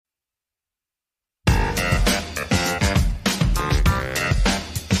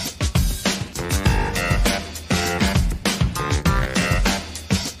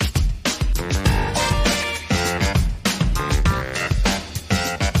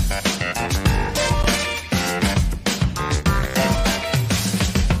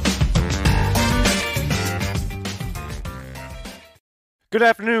Good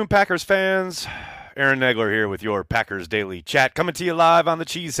afternoon, Packers fans. Aaron Negler here with your Packers Daily Chat, coming to you live on the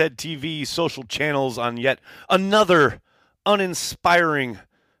Cheesehead TV social channels on yet another uninspiring,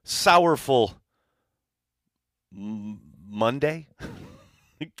 sourful Monday.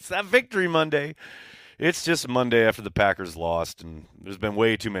 It's that Victory Monday. It's just Monday after the Packers lost, and there's been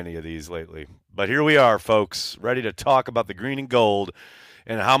way too many of these lately. But here we are, folks, ready to talk about the green and gold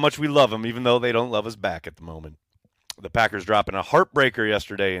and how much we love them, even though they don't love us back at the moment. The Packers dropping a heartbreaker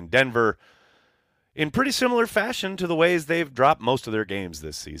yesterday in Denver in pretty similar fashion to the ways they've dropped most of their games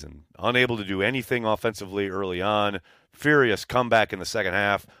this season. Unable to do anything offensively early on, furious comeback in the second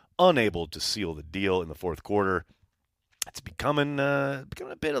half, unable to seal the deal in the fourth quarter. It's becoming a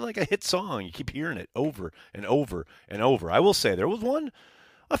bit of like a hit song. You keep hearing it over and over and over. I will say there was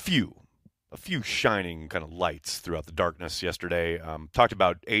a few shining kind of lights throughout the darkness yesterday. Talked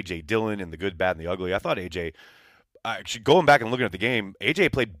about A.J. Dillon and the good, bad, and the ugly. I thought A.J., actually, going back and looking at the game, A.J.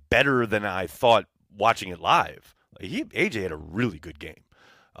 played better than I thought watching it live. A.J. had a really good game.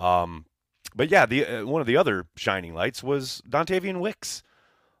 But yeah, one of the other shining lights was Dontavian Wicks.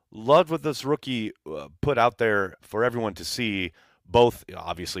 Loved what this rookie put out there for everyone to see, both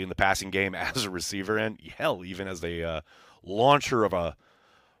obviously in the passing game as a receiver and, hell, even as a launcher of a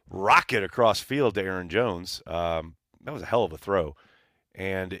rocket across field to Aaron Jones. That was a hell of a throw.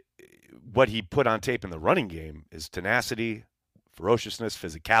 And what he put on tape in the running game is tenacity, ferociousness,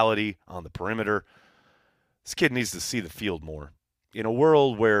 physicality on the perimeter. This kid needs to see the field more. In a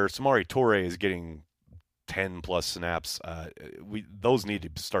world where Samori Toure is getting 10-plus snaps, those need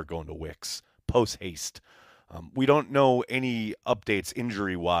to start going to Wicks post-haste. We don't know any updates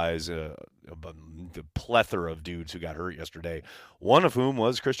injury-wise about the plethora of dudes who got hurt yesterday, one of whom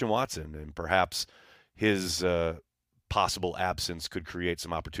was Christian Watson, and perhaps his possible absence could create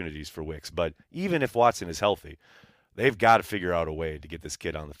some opportunities for Wicks. But even if Watson is healthy, they've got to figure out a way to get this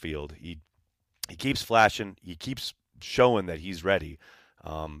kid on the field. He keeps flashing. He keeps showing that he's ready.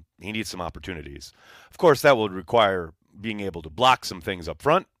 He needs some opportunities. Of course, that will require being able to block some things up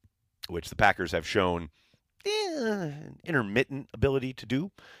front, which the Packers have shown intermittent ability to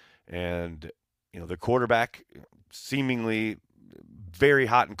do. And, the quarterback seemingly very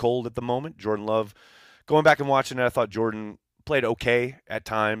hot and cold at the moment. Jordan Love, going back and watching it, I thought Jordan played okay at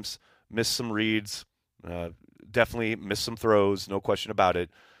times, missed some reads, definitely missed some throws, no question about it.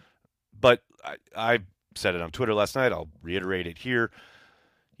 But I said it on Twitter last night. I'll reiterate it here.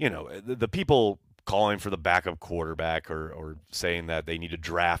 The people calling for the backup quarterback or saying that they need to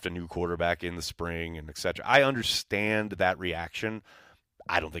draft a new quarterback in the spring and et cetera. I understand that reaction.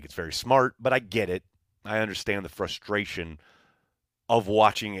 I don't think it's very smart, but I get it. I understand the frustration of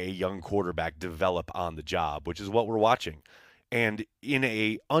watching a young quarterback develop on the job, which is what we're watching. And in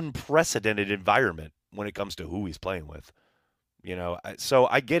a unprecedented environment when it comes to who he's playing with. So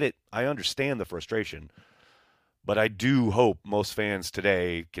I get it. I understand the frustration. But I do hope most fans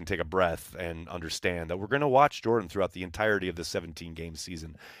today can take a breath and understand that we're going to watch Jordan throughout the entirety of the 17-game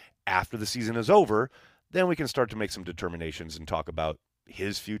season. After the season is over, then we can start to make some determinations and talk about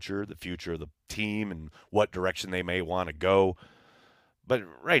his future, the future of the team, and what direction they may want to go. But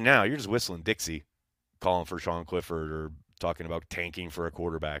right now, you're just whistling Dixie, calling for Sean Clifford or talking about tanking for a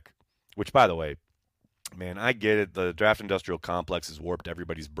quarterback, which, by the way, man, I get it. The draft industrial complex has warped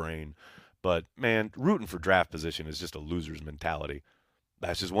everybody's brain. But, man, rooting for draft position is just a loser's mentality.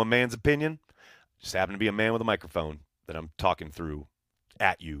 That's just one man's opinion. Just happen to be a man with a microphone that I'm talking through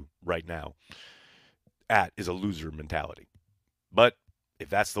at you right now. At is a loser mentality. But if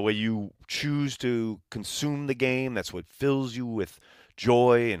that's the way you choose to consume the game, that's what fills you with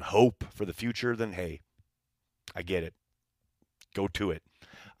joy and hope for the future, then, hey, I get it. Go to it.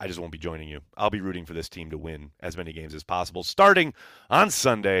 I just won't be joining you. I'll be rooting for this team to win as many games as possible. Starting on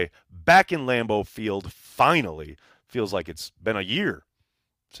Sunday, back in Lambeau Field, finally. Feels like it's been a year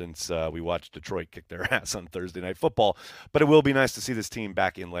since we watched Detroit kick their ass on Thursday Night Football. But it will be nice to see this team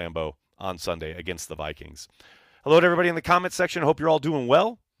back in Lambeau on Sunday against the Vikings. Hello to everybody in the comment section. Hope you're all doing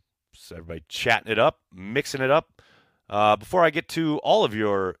well. Just everybody chatting it up, mixing it up. Before I get to all of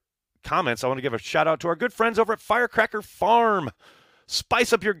your comments, I want to give a shout-out to our good friends over at Firecracker Farm.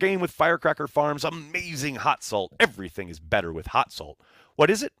 Spice up your game with Firecracker Farm's amazing hot salt. Everything is better with hot salt. What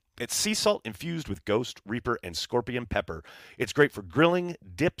is it? It's sea salt infused with ghost, reaper, and scorpion pepper. It's great for grilling,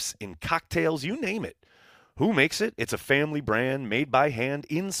 dips, in cocktails, you name it. Who makes it? It's a family brand made by hand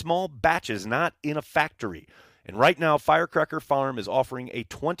in small batches, not in a factory. And right now, Firecracker Farm is offering a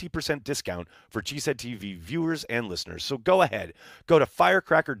 20% discount for Cheesehead TV viewers and listeners. So go ahead. Go to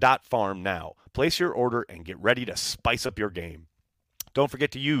firecracker.farm now. Place your order and get ready to spice up your game. Don't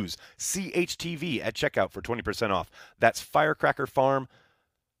forget to use CHTV at checkout for 20% off. That's Firecracker Farm.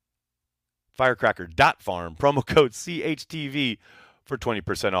 Firecracker.farm, promo code CHTV for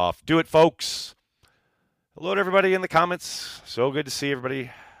 20% off. Do it, folks. Hello to everybody in the comments. So good to see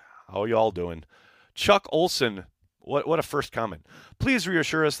everybody. How you all doing? Chuck Olson, what a first comment. Please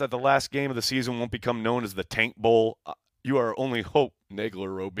reassure us that the last game of the season won't become known as the Tank Bowl. You are only hope,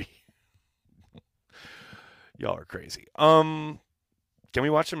 Nagler Roby. Y'all are crazy. Can we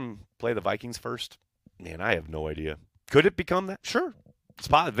watch them play the Vikings first? Man, I have no idea. Could it become that? Sure. It's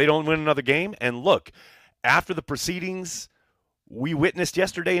possible. They don't win another game. And look, after the proceedings we witnessed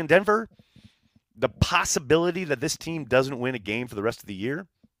yesterday in Denver, the possibility that this team doesn't win a game for the rest of the year,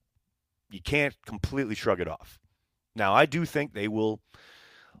 you can't completely shrug it off. Now, I do think they will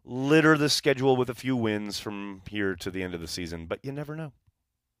litter the schedule with a few wins from here to the end of the season, but you never know.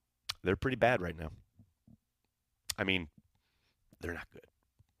 They're pretty bad right now. I mean, they're not good.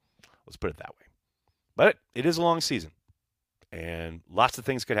 Let's put it that way. But it is a long season, and lots of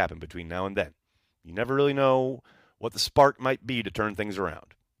things could happen between now and then. You never really know what the spark might be to turn things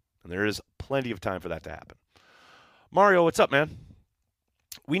around, and there is plenty of time for that to happen. Mario, what's up, man?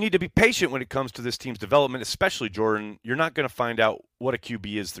 We need to be patient when it comes to this team's development, especially Jordan. You're not going to find out what a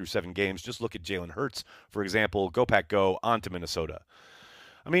QB is through 7 games. Just look at Jalen Hurts, for example. Go Pack Go, on to Minnesota.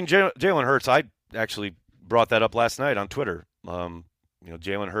 I mean, Jalen Hurts, I actually brought that up last night on Twitter.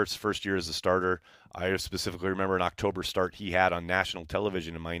 Jalen Hurts' first year as a starter, I specifically remember an October start he had on national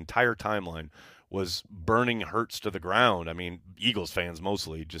television, and my entire timeline was burning Hurts to the ground. I mean, Eagles fans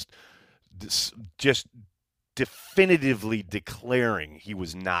mostly just definitively declaring he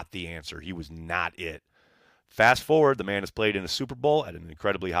was not the answer. He was not it. Fast forward, the man has played in a Super Bowl at an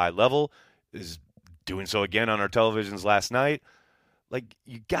incredibly high level, is doing so again on our televisions last night. Like,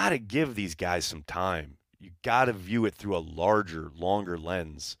 you got to give these guys some time. You got to view it through a larger, longer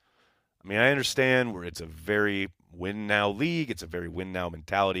lens. I mean, I understand where it's a very win-now league. It's a very win-now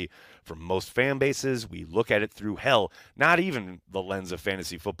mentality for most fan bases. We look at it through not even the lens of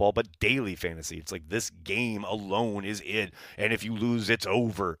fantasy football, but daily fantasy. It's like this game alone is it, and if you lose, it's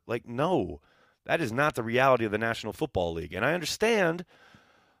over. Like, no, that is not the reality of the National Football League. And I understand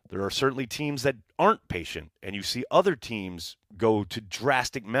there are certainly teams that aren't patient, and you see other teams go to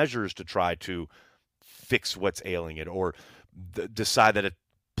drastic measures to try to fix what's ailing it or decide that a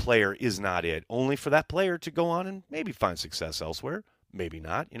player is not it, only for that player to go on and maybe find success elsewhere. Maybe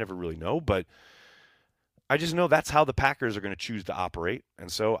not. You never really know. But I just know that's how the Packers are going to choose to operate.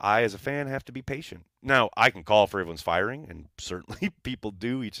 And so I, as a fan, have to be patient. Now, I can call for everyone's firing, and certainly people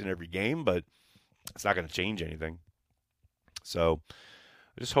do each and every game, but it's not going to change anything. So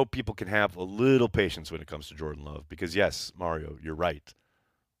I just hope people can have a little patience when it comes to Jordan Love. Because, yes, Mario, you're right.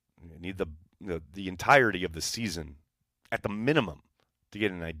 You need the entirety of the season at the minimum to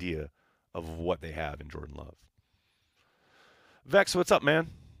get an idea of what they have in Jordan Love. Vex, what's up, man?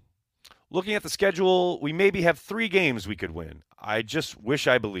 Looking at the schedule, we maybe have 3 games we could win. I just wish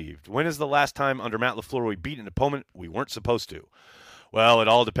I believed. When is the last time under Matt LaFleur we beat an opponent we weren't supposed to? Well, it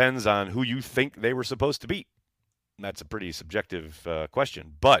all depends on who you think they were supposed to beat. That's a pretty subjective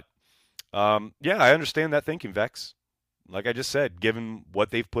question. But, yeah, I understand that thinking, Vex. Like I just said, given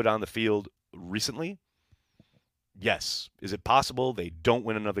what they've put on the field recently, yes. Is it possible they don't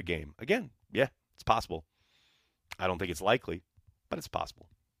win another game? Again, yeah, it's possible. I don't think it's likely, but it's possible.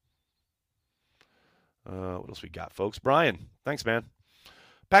 What else we got, folks? Brian, thanks, man.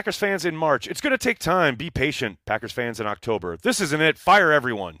 Packers fans in March. It's going to take time. Be patient. Packers fans in October. This isn't it. Fire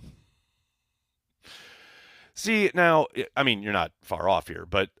everyone. See, now, I mean, you're not far off here,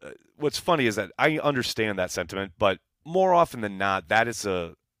 but what's funny is that I understand that sentiment, but more often than not, that is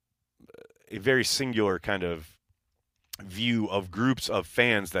a very singular kind of view of groups of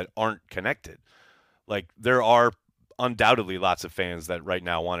fans that aren't connected. Like, there are undoubtedly lots of fans that right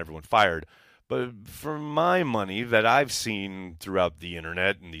now want everyone fired. But for my money that I've seen throughout the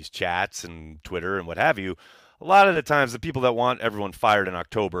internet and these chats and Twitter and what have you, a lot of the times the people that want everyone fired in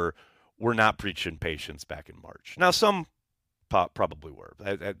October were not preaching patience back in March. Now, some probably were,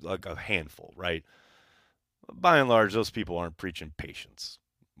 like a handful, right? By and large, those people aren't preaching patience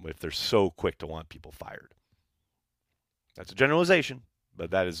if they're so quick to want people fired. That's a generalization,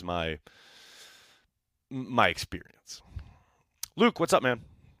 but that is my experience. Luke, what's up, man?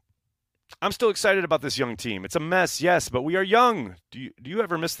 I'm still excited about this young team. It's a mess, yes, but we are young. Do you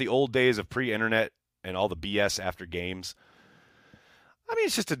ever miss the old days of pre-internet and all the BS after games? I mean,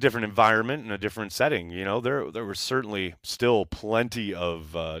 it's just a different environment and a different setting. You know, there were certainly still plenty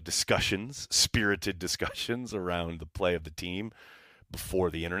of discussions, spirited discussions around the play of the team before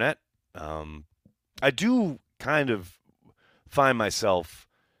the internet. I do kind of find myself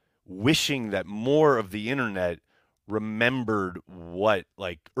wishing that more of the internet remembered what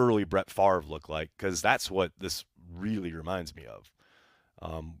like early Brett Favre looked like, because that's what this really reminds me of.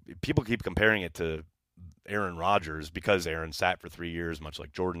 People keep comparing it to Aaron Rodgers because Aaron sat for 3 years, much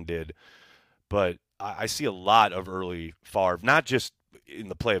like Jordan did. But I see a lot of early Favre, not just in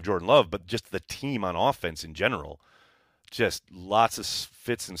the play of Jordan Love, but just the team on offense in general. Just lots of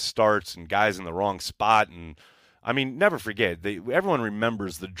fits and starts and guys in the wrong spot. And I mean, never forget, everyone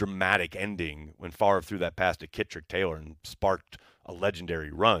remembers the dramatic ending when Favre threw that pass to Kittrick Taylor and sparked a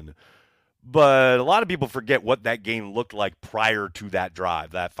legendary run. But a lot of people forget what that game looked like prior to that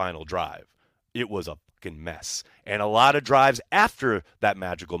drive, that final drive. It was a fucking mess. And a lot of drives after that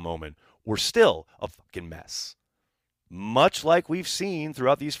magical moment were still a fucking mess. Much like we've seen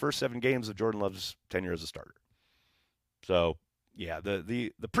throughout these first 7 games of Jordan Love's tenure as a starter. So, yeah,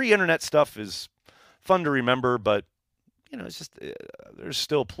 the pre-internet stuff is fun to remember, but, you know, it's just there's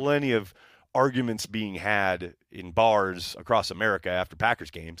still plenty of arguments being had in bars across America after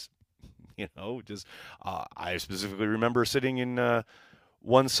Packers games. You know, just I specifically remember sitting in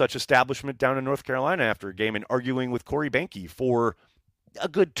one such establishment down in North Carolina after a game and arguing with Corey Banke for a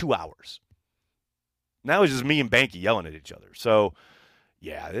good 2 hours. Now it's just me and Banke yelling at each other. So,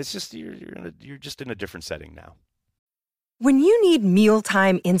 yeah, it's just you're just in a different setting now. When you need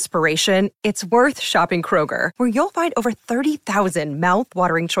mealtime inspiration, it's worth shopping Kroger, where you'll find over 30,000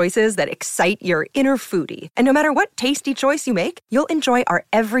 mouth-watering choices that excite your inner foodie. And no matter what tasty choice you make, you'll enjoy our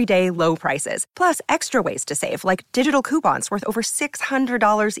everyday low prices, plus extra ways to save, like digital coupons worth over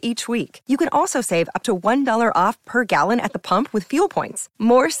 $600 each week. You can also save up to $1 off per gallon at the pump with fuel points.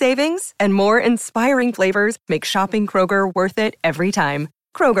 More savings and more inspiring flavors make shopping Kroger worth it every time.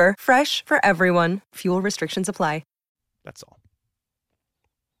 Kroger, fresh for everyone. Fuel restrictions apply. That's all.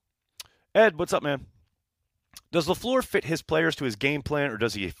 Ed, what's up, man? Does LaFleur fit his players to his game plan, or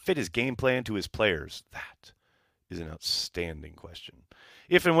does he fit his game plan to his players? That is an outstanding question.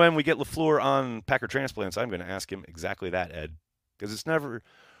 If and when we get LaFleur on Packer Transplants, I'm going to ask him exactly that, Ed, because it's never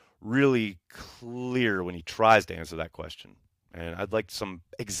really clear when he tries to answer that question. And I'd like some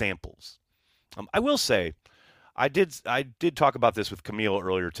examples. I will say, I did talk about this with Camille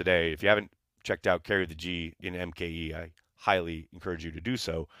earlier today. If you haven't checked out Carry the G in MKE, I highly encourage you to do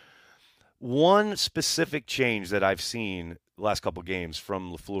so. One specific change that I've seen the last couple games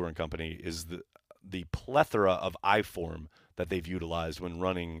from LaFleur and company is the plethora of I-form that they've utilized when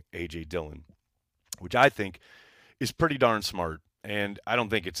running A.J. Dillon, which I think is pretty darn smart. And I don't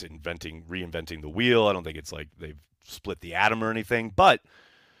think it's reinventing the wheel. I don't think it's like they've split the atom or anything. But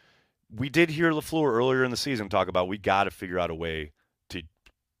we did hear LaFleur earlier in the season talk about we got to figure out a way to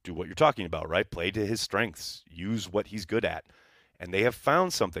do what you're talking about, right? Play to his strengths. Use what he's good at. And they have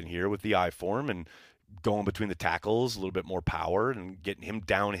found something here with the I-form and going between the tackles, a little bit more power and getting him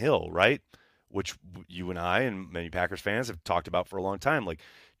downhill, right? Which you and I and many Packers fans have talked about for a long time. Like,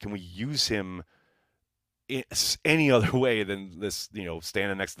 can we use him in any other way than this,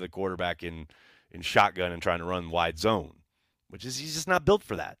 standing next to the quarterback in shotgun and trying to run wide zone, he's just not built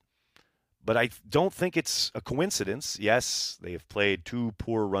for that. But I don't think it's a coincidence. Yes, they have played 2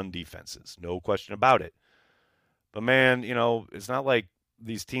 poor run defenses. No question about it. But, man, it's not like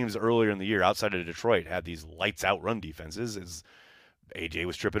these teams earlier in the year outside of Detroit had these lights-out run defenses. As A.J.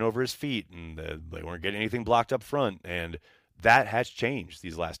 was tripping over his feet, and they weren't getting anything blocked up front. And that has changed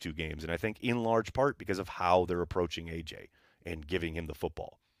these last 2 games, and I think in large part because of how they're approaching A.J. and giving him the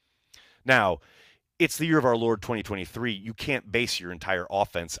football. Now, it's the year of our Lord 2023. You can't base your entire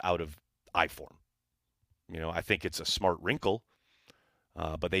offense out of I-form. I think it's a smart wrinkle,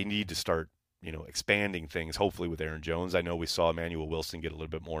 but they need to start, expanding things, hopefully with Aaron Jones. I know we saw Emmanuel Wilson get a little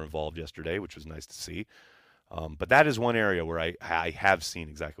bit more involved yesterday, which was nice to see. But that is one area where I have seen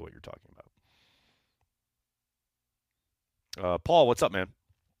exactly what you're talking about. Paul, what's up, man?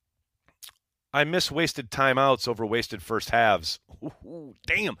 I miss wasted timeouts over wasted first halves. Ooh,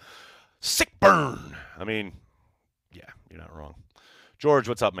 damn. Sick burn. I mean, yeah, you're not wrong. George,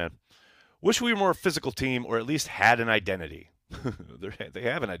 what's up, man? Wish we were more a physical team or at least had an identity. They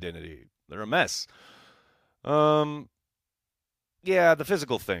have an identity. They're a mess. Yeah, the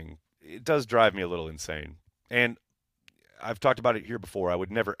physical thing, it does drive me a little insane. And I've talked about it here before. I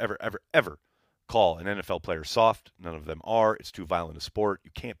would never, ever, ever, ever call an NFL player soft. None of them are. It's too violent a sport.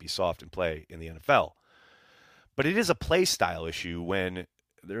 You can't be soft and play in the NFL. But it is a play style issue when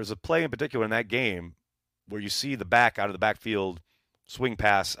there's a play in particular in that game where you see the back out of the backfield swing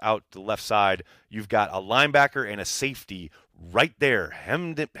pass out to the left side. You've got a linebacker and a safety right there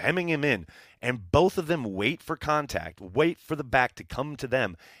hemming him in. And both of them wait for contact, wait for the back to come to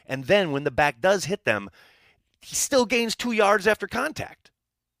them. And then when the back does hit them, he still gains 2 yards after contact.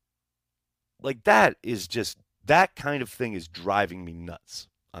 Like, that is just That kind of thing is driving me nuts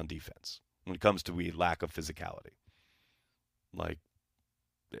on defense when it comes to a lack of physicality. Like,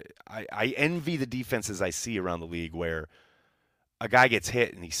 I envy the defenses I see around the league where a guy gets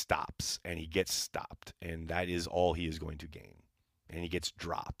hit and he stops and he gets stopped, and that is all he is going to gain. And he gets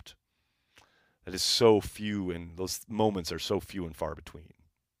dropped. That is so few, and those moments are so few and far between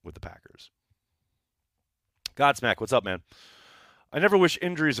with the Packers. Godsmack, what's up, man? I never wish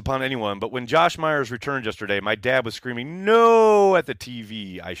injuries upon anyone, but when Josh Myers returned yesterday, my dad was screaming, "No!" at the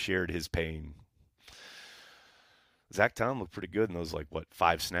TV. I shared his pain. Zach Tom looked pretty good in those,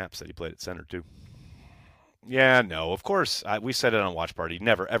 5 snaps that he played at center, too. Yeah, no, of course. We said it on Watch Party.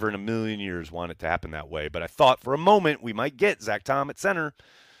 Never, ever in a million years want it to happen that way. But I thought for a moment we might get Zach Tom at center.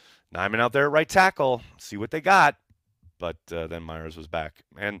 Nyman out there at right tackle. See what they got. But then Myers was back.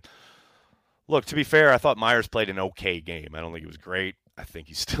 And look, to be fair, I thought Myers played an okay game. I don't think he was great. I think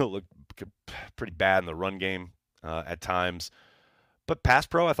he still looked pretty bad in the run game at times. But pass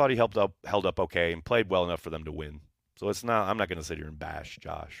pro, I thought he held up okay and played well enough for them to win. So I'm not going to sit here and bash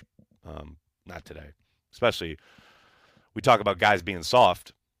Josh. Not today. Especially, we talk about guys being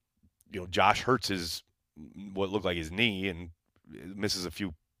soft. Josh hurts what looked like his knee and misses a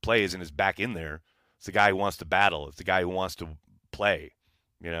few plays and is back in there. It's the guy who wants to battle. It's the guy who wants to play,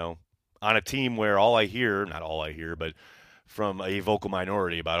 on a team where not all I hear, but from a vocal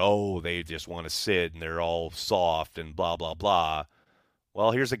minority about, they just want to sit and they're all soft and blah, blah, blah.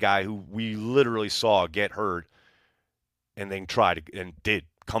 Well, here's a guy who we literally saw get hurt and then did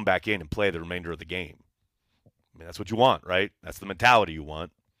come back in and play the remainder of the game. I mean, that's what you want, right? That's the mentality you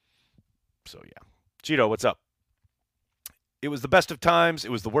want. So, yeah. Cheeto, what's up? It was the best of times.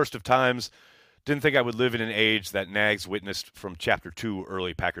 It was the worst of times. Didn't think I would live in an age that Nags witnessed from Chapter 2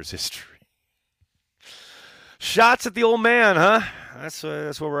 early Packers history. Shots at the old man, huh? That's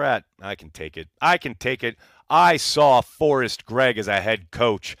where we're at. I can take it. I saw Forrest Gregg as a head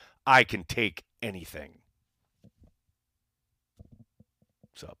coach. I can take anything.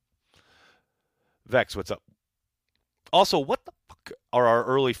 What's up? Vex, what's up? Also, what the fuck are our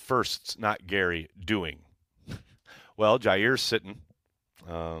early firsts, not Gary, doing? Well, Jair's sitting.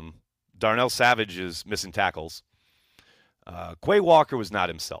 Darnell Savage is missing tackles. Quay Walker was not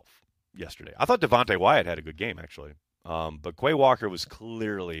himself yesterday. I thought Devontae Wyatt had a good game, actually. But Quay Walker was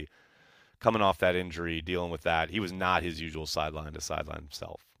clearly coming off that injury, dealing with that. He was not his usual sideline to sideline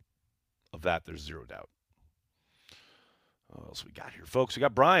himself. Of that, there's zero doubt. What else we got here, folks? We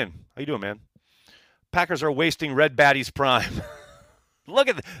got Brian. How you doing, man? Packers are wasting Red Batty's prime. Look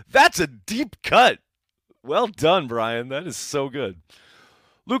at that. That's a deep cut. Well done, Brian. That is so good.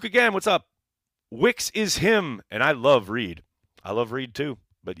 Luke again, what's up? Wicks is him, and I love Reed. I love Reed too.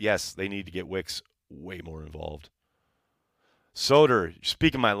 But yes, they need to get Wicks way more involved. Soder,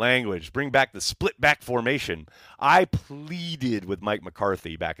 speaking my language, bring back the split back formation. I pleaded with Mike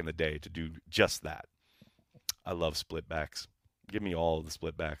McCarthy back in the day to do just that. I love split backs. Give me all of the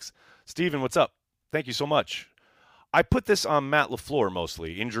split backs. Steven, what's up? Thank you so much. I put this on Matt LaFleur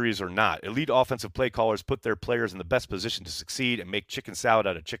mostly, injuries or not. Elite offensive play callers put their players in the best position to succeed and make chicken salad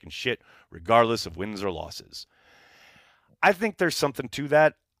out of chicken shit, regardless of wins or losses. I think there's something to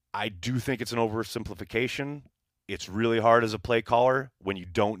that. I do think it's an oversimplification. It's really hard as a play caller when you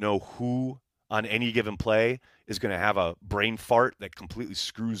don't know who on any given play is going to have a brain fart that completely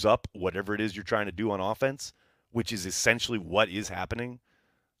screws up whatever it is you're trying to do on offense, which is essentially what is happening.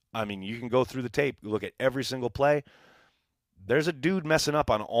 I mean, you can go through the tape, look at every single play. There's a dude messing up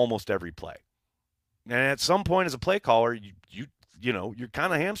on almost every play. And at some point as a play caller, you're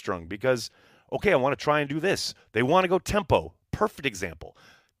kind of hamstrung because, okay, I want to try and do this. They want to go tempo. Perfect example.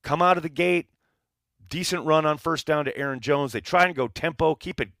 Come out of the gate, decent run on first down to Aaron Jones. They try and go tempo,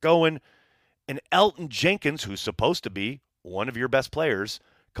 keep it going. And Elton Jenkins, who's supposed to be one of your best players,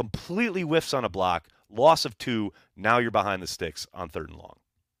 completely whiffs on a block, loss of 2. Now you're behind the sticks on 3rd and long.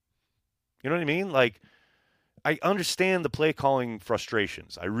 You know what I mean? Like, I understand the play calling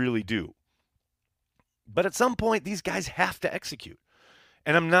frustrations. I really do. But at some point, these guys have to execute.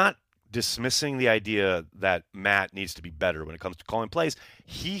 And I'm not dismissing the idea that Matt needs to be better when it comes to calling plays.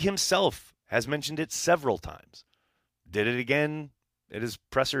 He himself has mentioned it several times. Did it again at his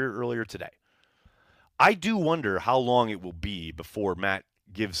presser earlier today. I do wonder how long it will be before Matt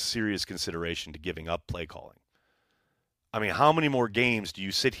gives serious consideration to giving up play calling. I mean, how many more games do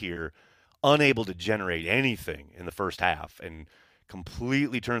you sit here unable to generate anything in the first half and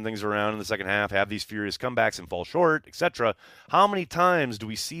completely turn things around in the second half, have these furious comebacks and fall short, etc.? How many times do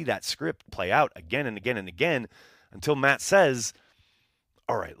we see that script play out again and again and again until Matt says,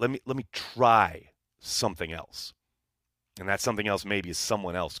 all right, let me try something else. And that something else maybe is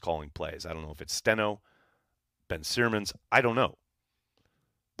someone else calling plays. I don't know if it's Steno. Ben Simmons? I don't know.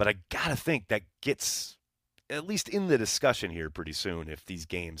 But I got to think that gets at least in the discussion here pretty soon if these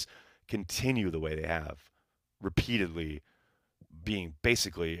games continue the way they have, repeatedly being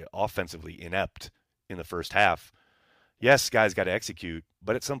basically offensively inept in the first half. Yes, guys got to execute,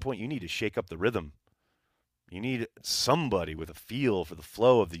 but at some point you need to shake up the rhythm. You need somebody with a feel for the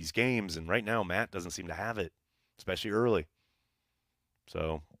flow of these games, and right now Matt doesn't seem to have it, especially early.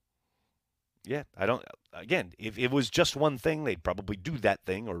 So, yeah, I don't. Again, if it was just one thing, they'd probably do that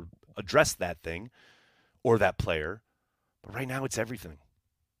thing or address that thing or that player. But right now, it's everything.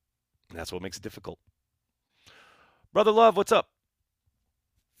 And that's what makes it difficult. Brother Love, what's up?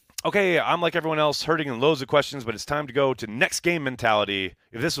 Okay, I'm like everyone else, hurting in loads of questions, but it's time to go to next game mentality.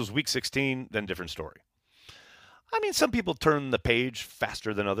 If this was week 16, then different story. I mean, some people turn the page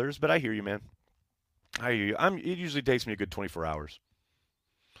faster than others, but I hear you, man. I hear you. It usually takes me a good 24 hours.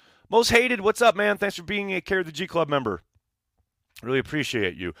 Most hated, what's up, man? Thanks for being a Care of the G Club member. Really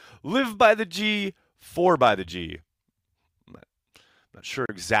appreciate you. Live by the G, for by the G. Not sure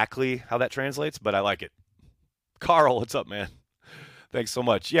exactly how that translates, but I like it. Carl, what's up, man? Thanks so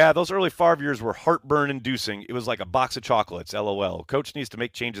much. Yeah, those early Favre years were heartburn-inducing. It was like a box of chocolates, LOL. Coach needs to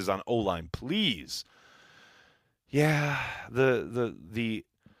make changes on O-line, please. Yeah, the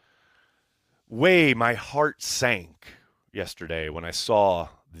way my heart sank yesterday when I saw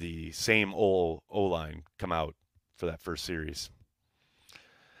the same O-line come out for that first series.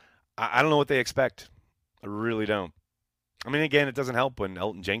 I don't know what they expect. I really don't. I mean, again, it doesn't help when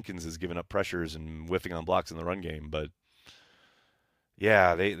Elton Jenkins is giving up pressures and whiffing on blocks in the run game, but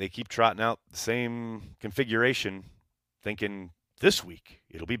yeah, they keep trotting out the same configuration, thinking this week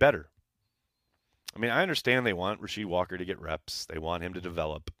it'll be better. I mean, I understand they want Rasheed Walker to get reps. They want him to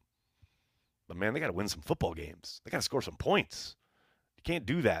develop. But, man, they got to win some football games. They got to score some points. You can't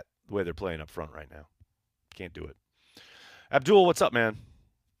do that the way they're playing up front right now. Can't do it. Abdul, what's up, man?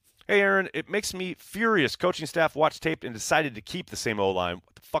 Hey, Aaron, it makes me furious. Coaching staff watched tape and decided to keep the same O-line.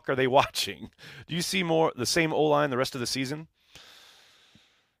 What the fuck are they watching? Do you see the same O-line the rest of the season?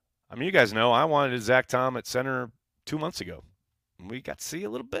 I mean, you guys know I wanted Zach Tom at center 2 months ago. We got to see a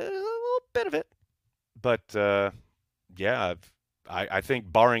little bit of it. But, yeah, I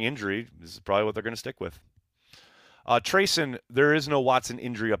think barring injury, this is probably what they're going to stick with. Trayson, there is no Watson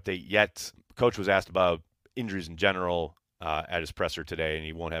injury update yet. Coach was asked about injuries in general at his presser today, and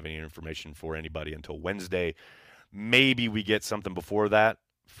he won't have any information for anybody until Wednesday. Maybe we get something before that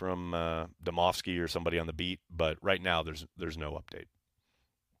from Domofsky or somebody on the beat, but right now there's no update.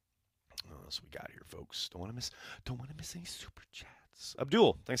 What else we got here, folks? Don't want to miss any super chats.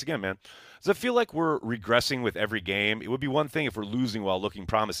 Abdul, thanks again, man. Does it feel like we're regressing with every game? It would be one thing if we're losing while looking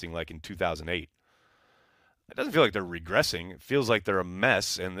promising, like in 2008. It doesn't feel like they're regressing. It feels like they're a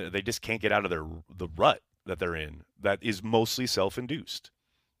mess, and they just can't get out of the rut that they're in. That is mostly self-induced.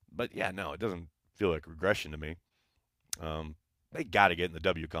 But yeah, no, it doesn't feel like regression to me. They got to get in the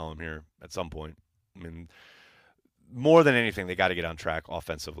W column here at some point. I mean, more than anything, they got to get on track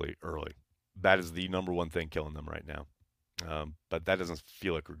offensively early. That is the number one thing killing them right now. But that doesn't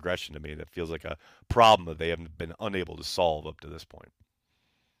feel like regression to me. That feels like a problem that they haven't been unable to solve up to this point.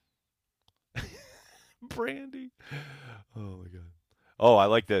 Brandy. Oh, my God. Oh, I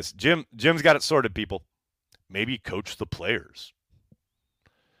like this. Jim's got it sorted, people. Maybe coach the players.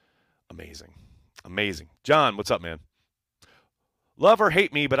 Amazing. Amazing. John, what's up, man? Love or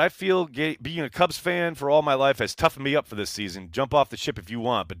hate me, but I feel being a Cubs fan for all my life has toughened me up for this season. Jump off the ship if you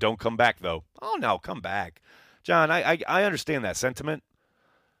want, but don't come back, though. Oh, no, come back. John, I understand that sentiment.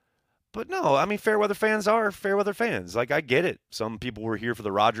 But no, I mean, fair weather fans are fair weather fans. Like, I get it. Some people were here for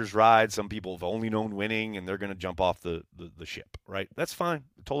the Rodgers ride. Some people have only known winning, and they're going to jump off the ship, right? That's fine.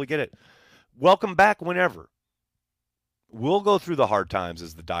 I totally get it. Welcome back whenever. We'll go through the hard times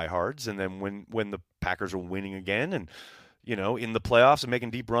as the diehards, and then when the Packers are winning again and, you know, in the playoffs and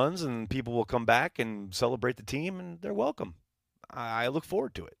making deep runs, and people will come back and celebrate the team, and they're welcome. I look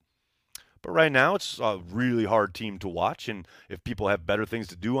forward to it. But right now, it's a really hard team to watch, and if people have better things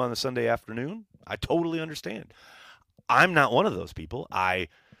to do on a Sunday afternoon, I totally understand. I'm not one of those people. I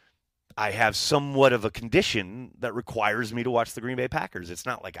have somewhat of a condition that requires me to watch the Green Bay Packers. It's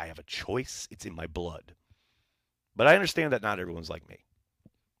not like I have a choice. It's in my blood. But I understand that not everyone's like me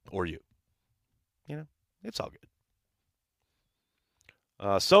or you. You know, it's all good.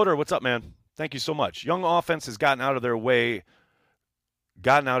 Soder, what's up, man? Thank you so much. Young offense has gotten out of their way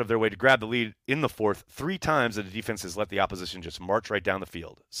to grab the lead in the fourth 3 times, that the defense has let the opposition just march right down the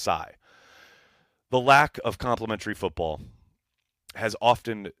field. Sigh. The lack of complementary football has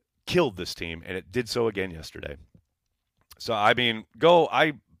often killed this team, and it did so again yesterday. So, I mean,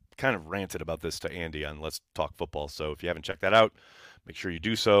 I kind of ranted about this to Andy on Let's Talk Football. So if you haven't checked that out, make sure you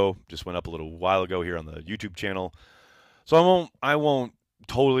do so. Just went up a little while ago here on the YouTube channel. So I won't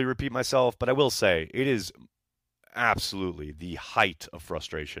totally repeat myself, but I will say it is absolutely the height of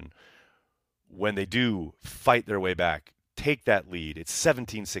frustration when they do fight their way back, take that lead. It's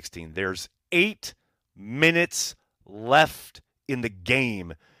 17-16. There's 8 minutes left in the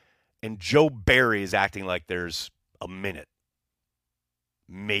game, and Joe Barry is acting like there's a minute,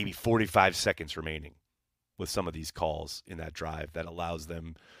 maybe 45 seconds remaining with some of these calls in that drive that allows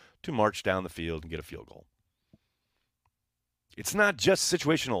them to march down the field and get a field goal. It's not just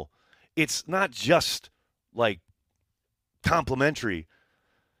situational. It's not just like complimentary.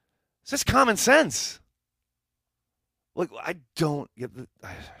 It's just common sense. Like, I don't get it.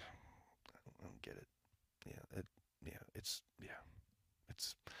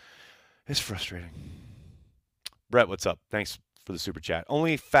 It's frustrating. Brett, what's up? Thanks for the super chat.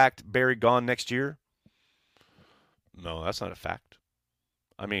 Only fact, Barry gone next year? No, that's not a fact.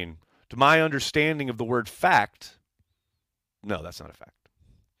 I mean, to my understanding of the word fact, no, that's not a fact.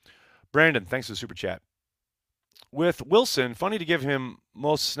 Brandon, thanks for the super chat. With Wilson, funny to give him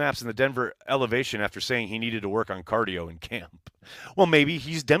most snaps in the Denver elevation after saying he needed to work on cardio in camp. Well, maybe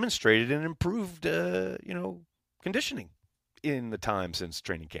he's demonstrated an improved, conditioning in the time since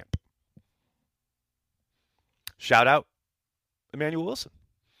training camp. Shout out, Emmanuel Wilson.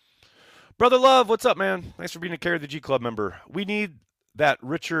 Brother Love, what's up, man? Thanks for being a Carry the G Club member. We need that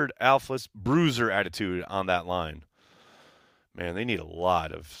Richard Alphas bruiser attitude on that line. Man, they need a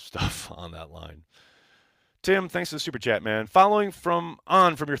lot of stuff on that line. Tim, thanks for the super chat, man. Following from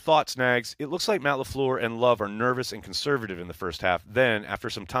your thoughts, Nags, it looks like Matt LaFleur and Love are nervous and conservative in the first half. Then, after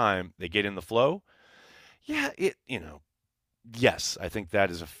some time, they get in the flow. Yeah, yes, I think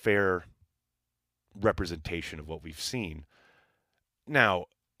that is a fair representation of what we've seen. Now,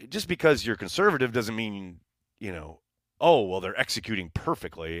 just because you're conservative doesn't mean, they're executing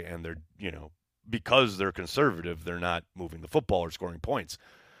perfectly and they're, because they're conservative, they're not moving the football or scoring points.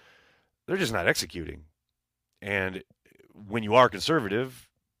 They're just not executing. And when you are conservative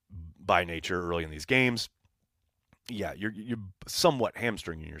by nature early in these games, yeah, you're somewhat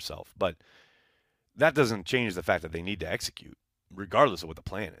hamstringing yourself. But that doesn't change the fact that they need to execute, regardless of what the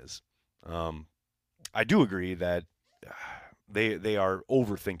plan is. I do agree that they are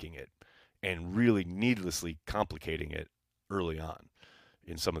overthinking it and really needlessly complicating it early on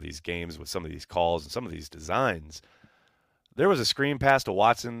in some of these games with some of these calls and some of these designs. There was a screen pass to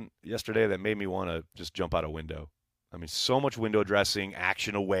Watson yesterday that made me want to just jump out a window. I mean, so much window dressing,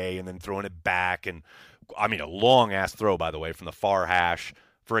 action away, and then throwing it back. And, I mean, a long-ass throw, by the way, from the far hash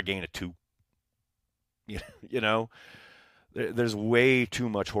for a gain of 2. There's way too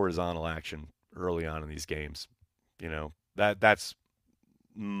much horizontal action early on in these games. That's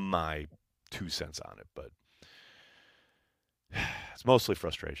my 2 cents on it, but it's mostly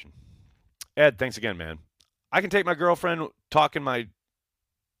frustration. Ed, thanks again, man. I can take my girlfriend taking my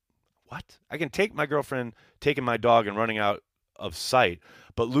dog and running out of sight,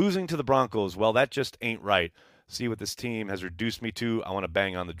 but losing to the Broncos, well, that just ain't right. See what this team has reduced me to. I want to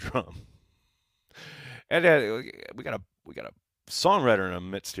bang on the drum. And we got a songwriter in the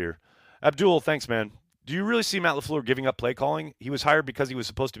midst here. Abdul, thanks, man. Do you really see Matt LaFleur giving up play calling? He was hired because he was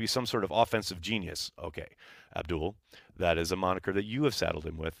supposed to be some sort of offensive genius. Okay, Abdul, that is a moniker that you have saddled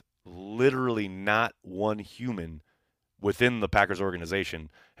him with. Literally not one human within the Packers organization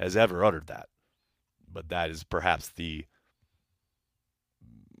has ever uttered that. But that is perhaps the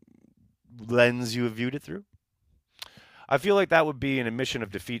lens you have viewed it through. I feel like that would be an admission of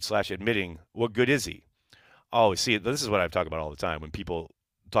defeat / admitting, what good is he? Oh, see, this is what I talk about all the time when people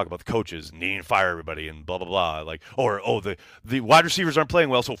talk about the coaches needing to fire everybody and blah, blah, blah. Like, the wide receivers aren't playing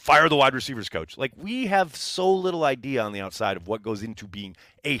well, so fire the wide receivers coach. Like, we have so little idea on the outside of what goes into being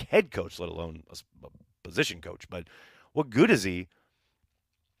a head coach, let alone a position coach. But what good is he?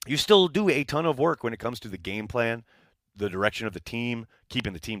 You still do a ton of work when it comes to the game plan, the direction of the team,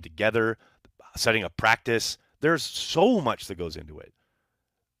 keeping the team together, setting up practice. There's so much that goes into it.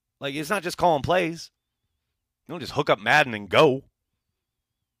 Like, it's not just calling plays. You don't just hook up Madden and go.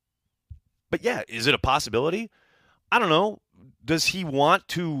 But yeah, is it a possibility? I don't know. Does he want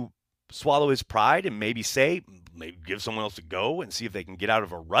to swallow his pride and maybe give someone else a go and see if they can get out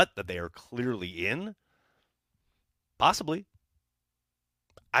of a rut that they are clearly in? Possibly.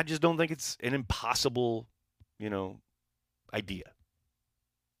 I just don't think it's an impossible, idea.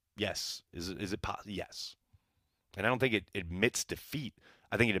 Yes. Is it possible? Yes. And I don't think it admits defeat.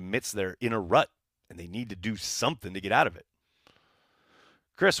 I think it admits they're in a rut and they need to do something to get out of it.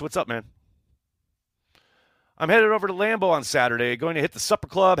 Chris, what's up, man? I'm headed over to Lambeau on Saturday, going to hit the supper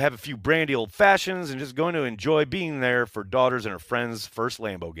club, have a few brandy old fashions, and just going to enjoy being there for daughters and her friends' first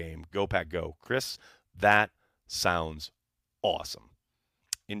Lambeau game. Go Pack Go. Chris, that sounds awesome.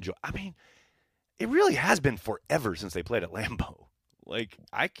 Enjoy. I mean, it really has been forever since they played at Lambeau. Like,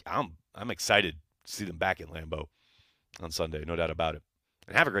 I'm excited to see them back in Lambeau on Sunday, no doubt about it.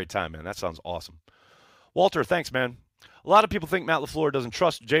 And have a great time, man. That sounds awesome. Walter, thanks, man. A lot of people think Matt LaFleur doesn't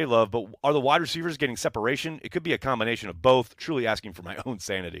trust J-Love, but are the wide receivers getting separation? It could be a combination of both, truly asking for my own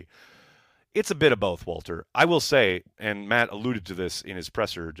sanity. It's a bit of both, Walter. I will say, and Matt alluded to this in his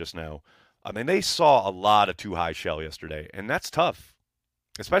presser just now, I mean, they saw a lot of too high shell yesterday, and that's tough,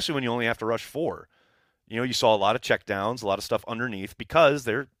 especially when you only have to rush 4. You know, you saw a lot of checkdowns, a lot of stuff underneath because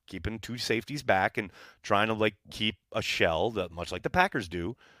they're keeping 2 safeties back and trying to, like, keep a shell, that much like the Packers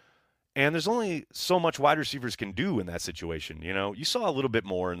do. And there's only so much wide receivers can do in that situation. You know, you saw a little bit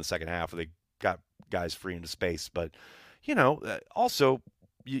more in the second half where they got guys free into space. But, you know, also,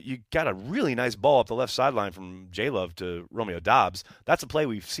 you got a really nice ball up the left sideline from J-Love to Romeo Doubs. That's a play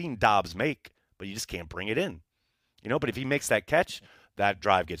we've seen Doubs make, but you just can't bring it in. You know, but if he makes that catch, that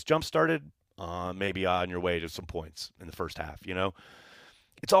drive gets jump-started, maybe on your way to some points in the first half, you know.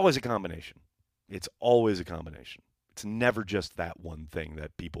 It's always a combination. It's always a combination. It's never just that one thing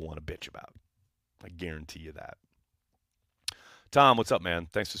that people want to bitch about. I guarantee you that. Tom, what's up, man?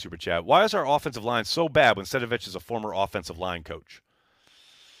 Thanks for Super Chat. Why is our offensive line so bad when Sedovich is a former offensive line coach?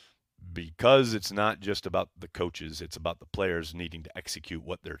 Because it's not just about the coaches. It's about the players needing to execute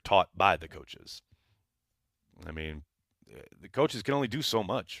what they're taught by the coaches. I mean, the coaches can only do so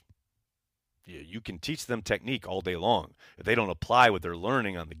much. You can teach them technique all day long. If they don't apply what they're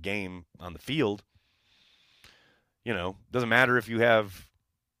learning on the game, on the field, you know, doesn't matter if you have,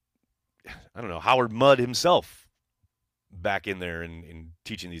 I don't know, Howard Mudd himself back in there and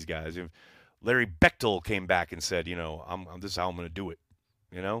teaching these guys. If Larry Bechtel came back and said, you know, this is how I'm going to do it,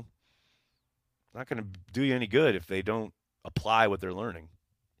 you know. Not going to do you any good if they don't apply what they're learning.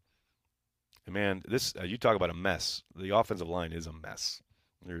 And man, this you talk about a mess. The offensive line is a mess.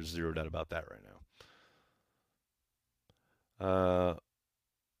 There's zero doubt about that right now.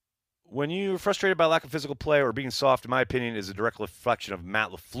 When you're frustrated by lack of physical play or being soft, in my opinion, is a direct reflection of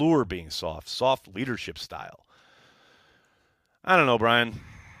Matt LaFleur being soft leadership style. I don't know, Brian.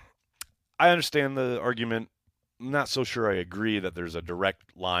 I understand the argument. I'm not so sure I agree that there's a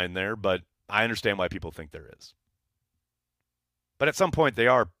direct line there, but I understand why people think there is. But at some point, they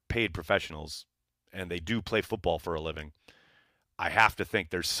are paid professionals, and they do play football for a living. I have to think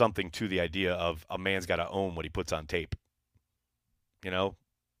there's something to the idea of a man's got to own what he puts on tape. You know?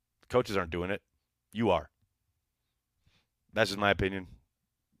 Coaches aren't doing it. You are. That's just my opinion.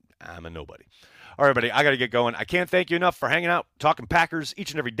 I'm a nobody. All right, everybody, I got to get going. I can't thank you enough for hanging out, talking Packers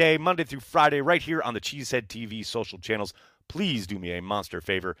each and every day, Monday through Friday, right here on the Cheesehead TV social channels. Please do me a monster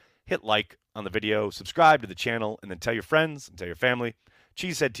favor. Hit like on the video, subscribe to the channel, and then tell your friends and tell your family.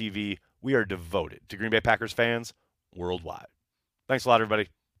 Cheesehead TV, we are devoted to Green Bay Packers fans worldwide. Thanks a lot, everybody.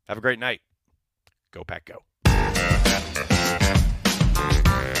 Have a great night. Go Pack Go.